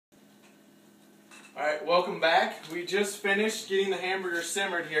Alright, welcome back. We just finished getting the hamburger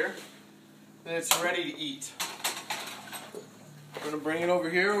simmered here. And it's ready to eat. We're going to bring it over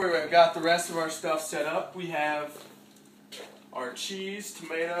here where we've got the rest of our stuff set up. We have our cheese,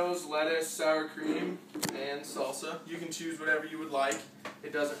 tomatoes, lettuce, sour cream, and salsa. You can choose whatever you would like.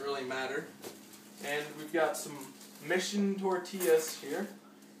 It doesn't really matter. And we've got some Mission tortillas here.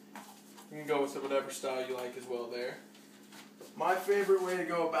 You can go with whatever style you like as well there. My favorite way to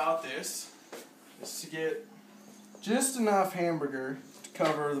go about this is to get just enough hamburger to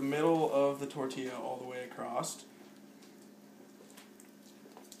cover the middle of the tortilla all the way across.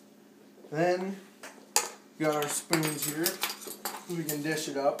 Then we got our spoons here. We can dish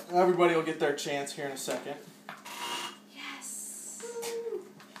it up. Everybody will get their chance here in a second. Yes.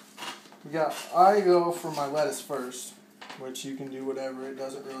 I go for my lettuce first, which you can do whatever, it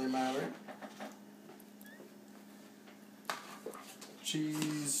doesn't really matter.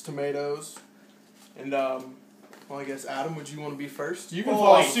 Cheese, tomatoes, and well, I guess Adam, would you want to be first? You can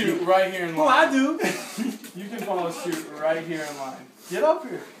follow suit right here in line. Well, I do. You can follow suit right here in line. Get up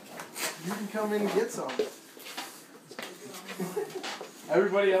here. You can come in and get some.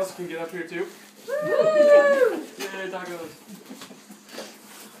 Everybody else can get up here too. Woo! Yeah, tacos.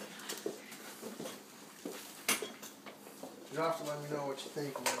 You'll have to let me know what you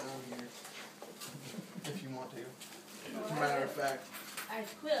think when I'm down here. If you want to. As a matter of fact. I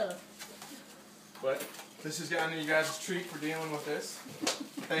will. But this has gotten you guys a treat for dealing with this.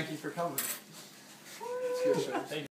 Thank you for coming. It's a good show. Thank you.